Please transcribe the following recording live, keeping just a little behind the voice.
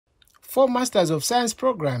4 Masters of Science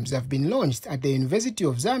programs have been launched at the University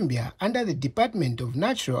of Zambia under the Department of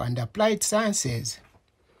Natural and Applied Sciences.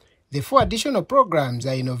 The 4 additional programs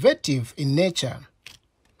are innovative in nature.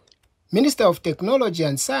 Minister of Technology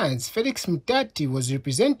and Science FELIX MUTATI was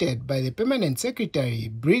represented by the Permanent Secretary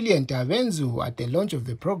Brilliant HABEENZU at the launch of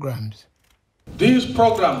the programs. These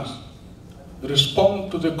programs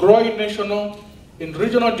respond to the growing national and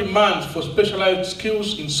regional demands for specialized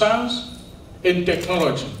skills in science and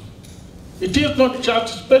technology. It is not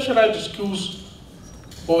just specialized skills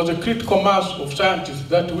or the critical mass of scientists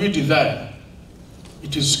that we desire.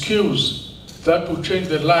 It is skills that will change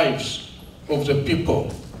the lives of the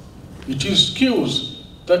people. It is skills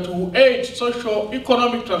that will aid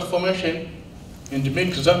socio-economic transformation and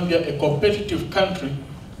make Zambia a competitive country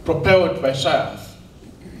propelled by science.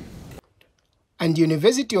 And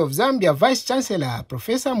University of Zambia Vice Chancellor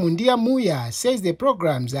Professor MUNDIA MUYA says the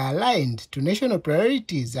programs are aligned to national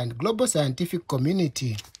priorities and global scientific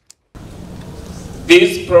community.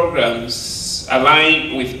 These programs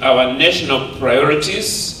align with our national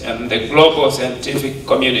priorities and the global scientific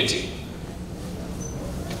community.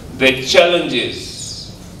 The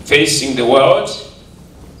challenges facing the world,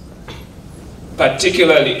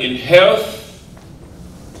 particularly in health,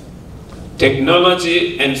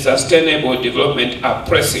 technology and sustainable development are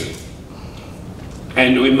pressing,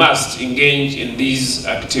 and we must engage in these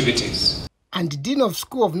activities. And Dean of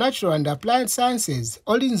School of Natural and Applied Sciences,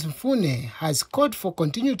 Olins Mfune, has called for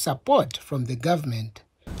continued support from the government.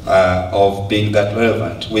 Of being that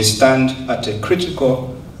relevant. We stand at a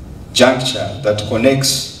critical juncture that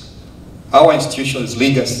connects our institution's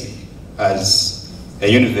legacy as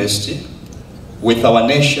a university with our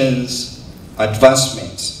nation's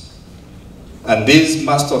advancements. And these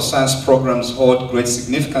Master of Science programs hold great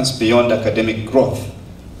significance beyond academic growth,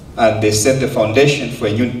 and they set the foundation for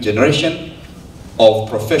a new generation of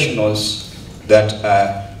professionals that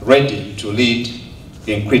are ready to lead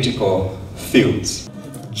in critical fields.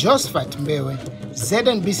 Josphat Mbewe,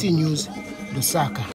 ZNBC News, Lusaka.